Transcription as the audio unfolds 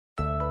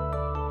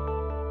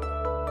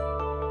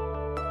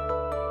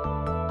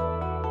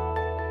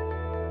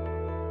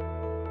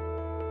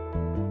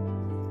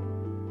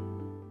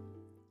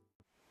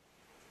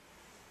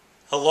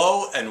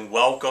Hello and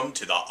welcome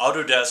to the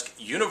Autodesk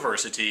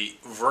University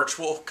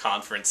Virtual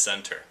Conference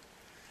Center.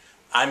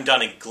 I'm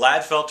Donnie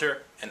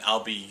Gladfelter and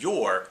I'll be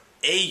your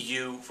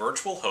AU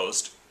virtual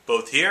host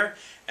both here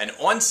and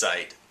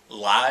on-site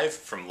live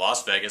from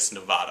Las Vegas,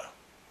 Nevada.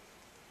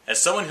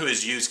 As someone who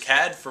has used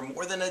CAD for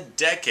more than a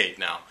decade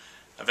now,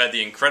 I've had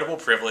the incredible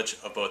privilege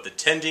of both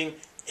attending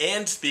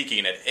and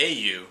speaking at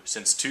AU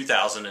since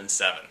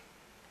 2007.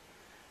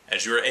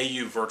 As your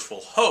AU virtual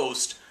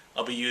host,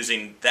 I'll be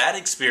using that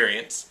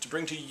experience to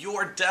bring to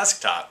your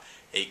desktop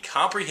a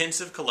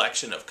comprehensive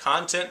collection of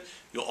content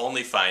you'll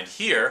only find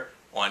here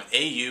on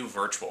AU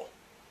Virtual.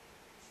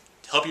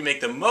 To help you make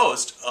the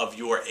most of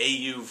your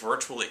AU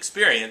virtual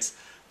experience,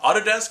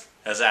 Autodesk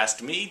has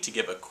asked me to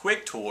give a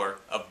quick tour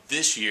of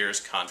this year's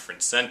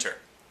conference center.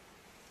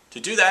 To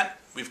do that,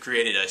 we've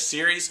created a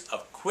series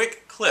of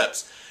quick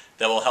clips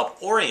that will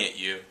help orient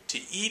you to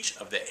each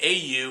of the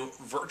AU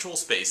virtual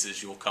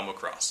spaces you'll come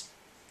across.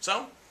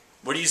 So,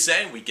 what do you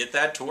say we get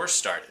that tour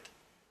started?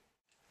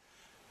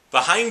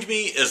 Behind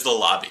me is the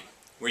lobby,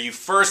 where you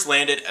first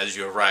landed as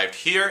you arrived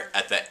here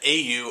at the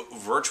AU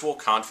Virtual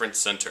Conference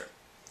Center.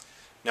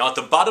 Now at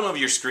the bottom of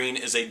your screen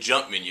is a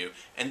jump menu,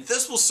 and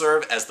this will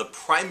serve as the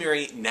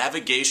primary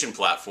navigation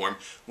platform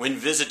when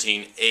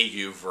visiting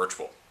AU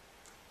Virtual.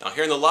 Now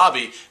here in the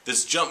lobby,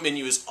 this jump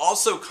menu is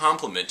also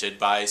complemented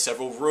by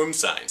several room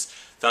signs,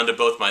 found to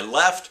both my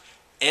left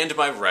and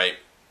my right.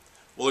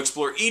 We'll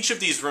explore each of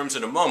these rooms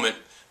in a moment,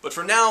 but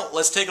for now,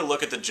 let's take a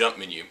look at the jump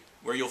menu,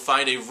 where you'll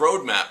find a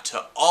roadmap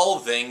to all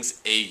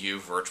things AU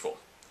Virtual.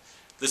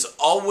 This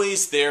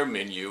Always There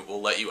menu will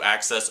let you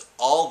access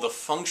all the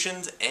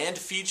functions and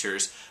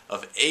features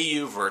of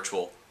AU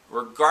Virtual,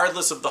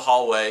 regardless of the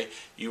hallway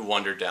you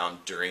wander down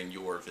during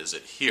your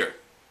visit here.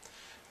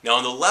 Now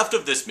on the left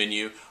of this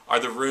menu are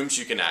the rooms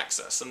you can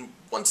access, and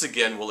once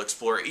again we'll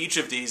explore each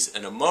of these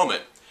in a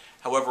moment.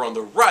 However, on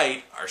the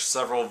right are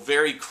several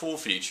very cool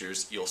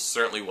features you'll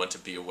certainly want to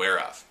be aware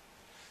of.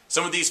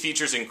 Some of these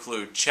features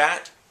include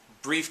chat,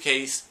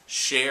 briefcase,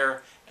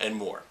 share, and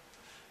more.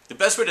 The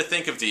best way to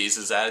think of these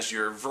is as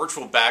your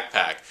virtual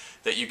backpack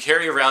that you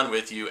carry around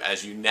with you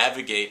as you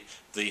navigate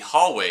the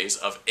hallways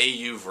of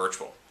AU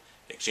Virtual,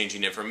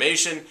 exchanging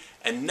information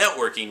and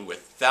networking with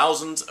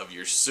thousands of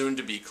your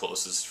soon-to-be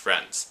closest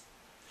friends.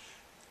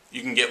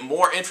 You can get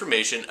more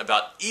information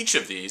about each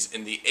of these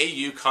in the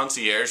AU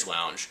Concierge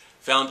Lounge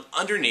found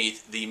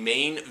underneath the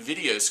main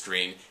video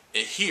screen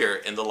here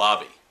in the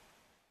lobby.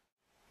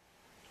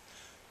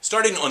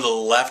 Starting on the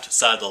left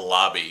side of the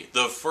lobby,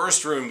 the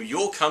first room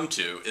you'll come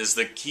to is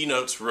the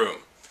Keynotes room.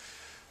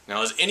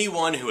 Now, as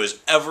anyone who has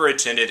ever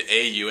attended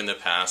AU in the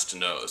past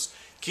knows,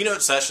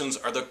 keynote sessions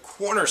are the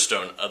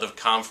cornerstone of the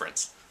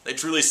conference. They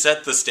truly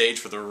set the stage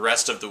for the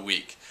rest of the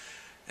week.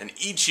 And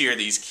each year,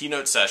 these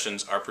keynote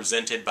sessions are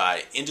presented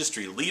by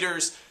industry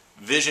leaders,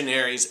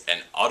 visionaries,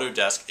 and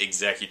Autodesk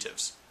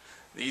executives.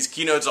 These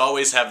keynotes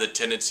always have the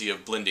tendency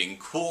of blending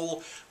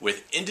cool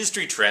with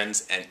industry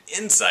trends and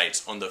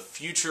insights on the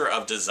future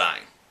of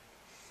design.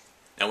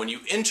 Now when you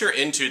enter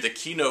into the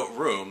keynote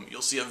room,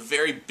 you'll see a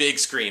very big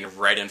screen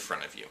right in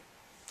front of you.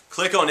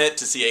 Click on it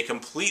to see a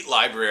complete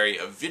library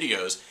of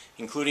videos,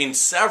 including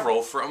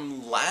several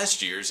from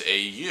last year's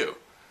AU.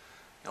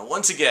 Now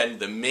once again,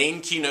 the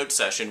main keynote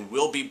session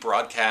will be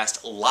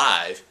broadcast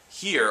live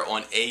here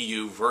on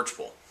AU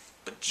Virtual.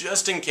 But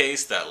just in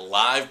case that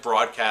live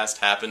broadcast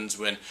happens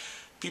when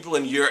people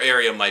in your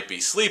area might be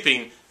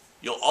sleeping,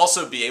 you'll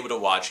also be able to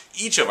watch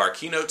each of our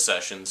keynote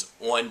sessions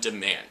on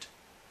demand.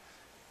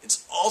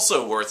 It's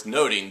also worth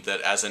noting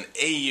that as an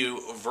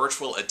AU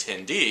virtual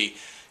attendee,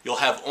 you'll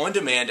have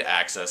on-demand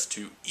access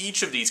to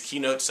each of these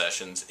keynote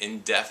sessions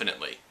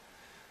indefinitely.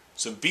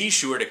 So be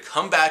sure to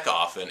come back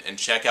often and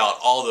check out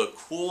all the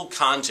cool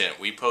content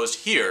we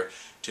post here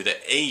to the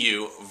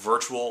AU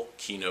virtual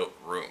keynote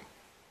room.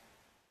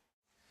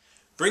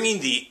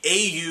 Bringing the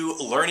AU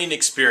learning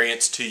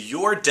experience to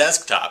your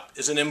desktop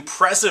is an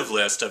impressive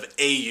list of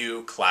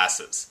AU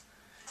classes.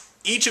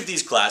 Each of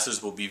these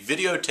classes will be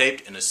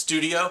videotaped in a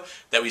studio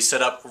that we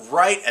set up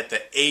right at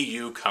the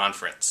AU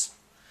conference.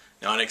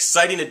 Now, an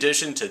exciting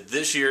addition to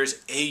this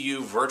year's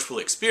AU virtual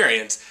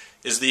experience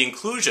is the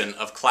inclusion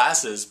of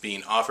classes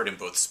being offered in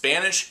both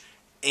Spanish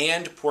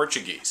and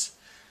Portuguese.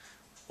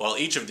 While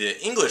each of the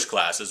English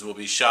classes will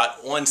be shot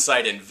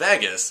on-site in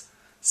Vegas,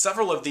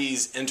 several of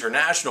these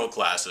international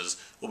classes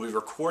will be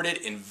recorded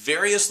in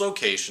various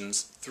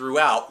locations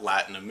throughout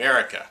Latin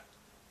America.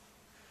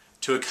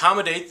 To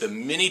accommodate the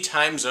many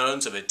time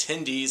zones of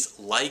attendees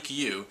like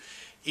you,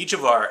 each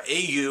of our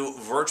AU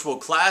virtual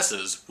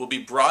classes will be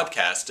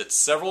broadcast at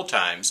several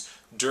times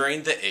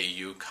during the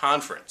AU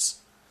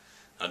conference.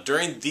 Now,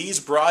 during these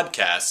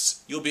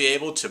broadcasts, you'll be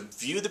able to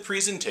view the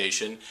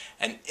presentation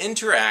and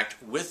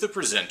interact with the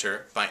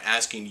presenter by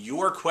asking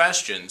your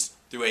questions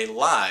through a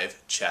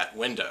live chat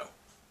window.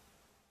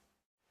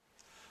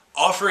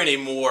 Offering a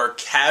more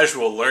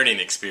casual learning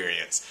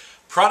experience,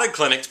 product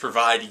clinics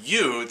provide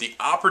you the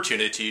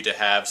opportunity to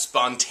have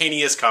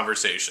spontaneous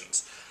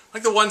conversations,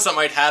 like the ones that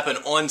might happen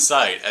on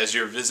site as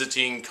you're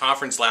visiting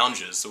conference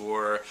lounges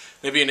or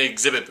maybe an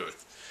exhibit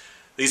booth.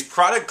 These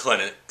product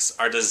clinics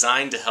are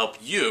designed to help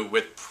you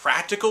with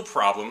practical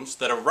problems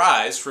that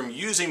arise from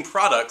using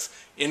products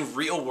in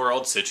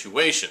real-world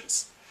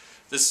situations.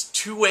 This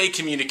two-way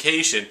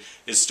communication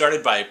is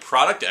started by a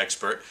product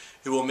expert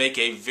who will make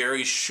a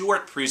very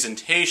short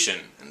presentation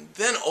and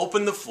then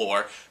open the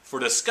floor for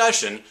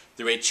discussion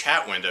through a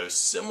chat window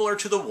similar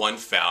to the one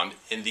found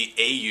in the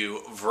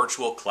AU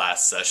virtual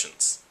class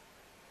sessions.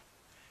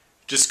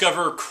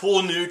 Discover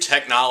cool new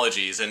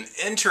technologies and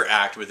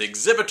interact with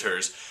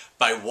exhibitors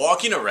by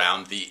walking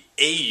around the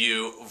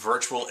AU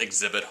Virtual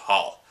Exhibit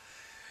Hall.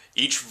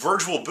 Each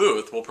virtual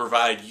booth will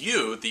provide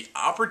you the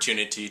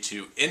opportunity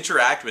to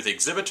interact with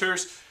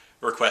exhibitors,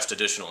 request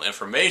additional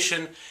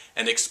information,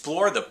 and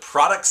explore the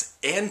products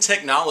and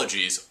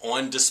technologies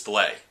on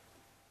display.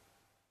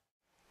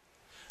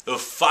 The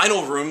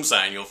final room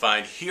sign you'll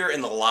find here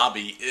in the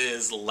lobby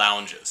is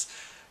lounges.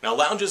 Now,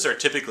 lounges are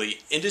typically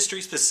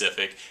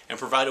industry-specific and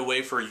provide a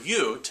way for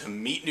you to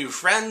meet new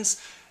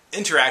friends,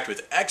 interact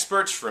with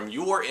experts from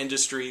your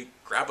industry,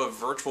 grab a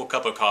virtual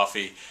cup of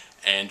coffee,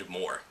 and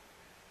more.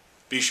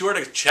 Be sure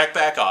to check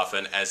back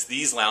often as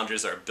these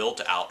lounges are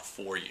built out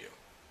for you.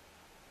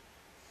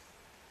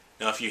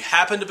 Now, if you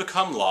happen to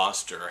become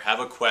lost or have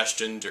a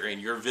question during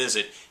your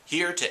visit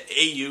here to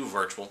AU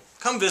Virtual,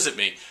 come visit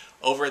me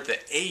over at the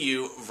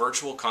AU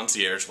Virtual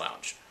Concierge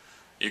Lounge.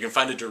 You can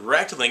find a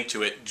direct link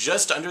to it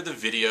just under the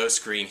video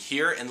screen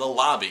here in the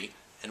lobby,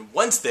 and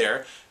once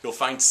there, you'll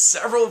find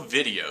several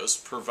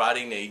videos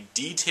providing a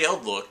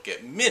detailed look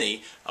at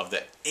many of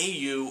the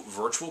AU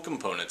virtual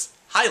components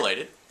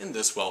highlighted in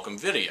this welcome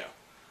video.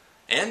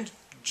 And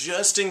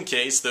just in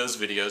case those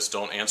videos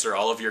don't answer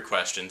all of your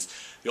questions,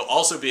 you'll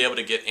also be able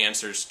to get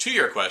answers to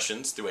your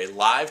questions through a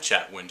live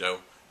chat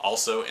window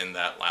also in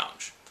that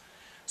lounge.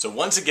 So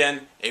once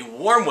again, a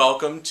warm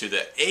welcome to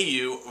the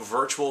AU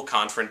Virtual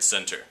Conference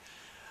Center.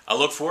 I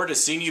look forward to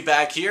seeing you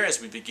back here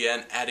as we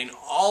begin adding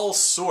all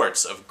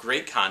sorts of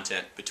great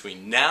content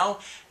between now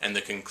and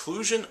the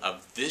conclusion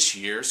of this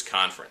year's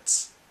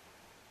conference.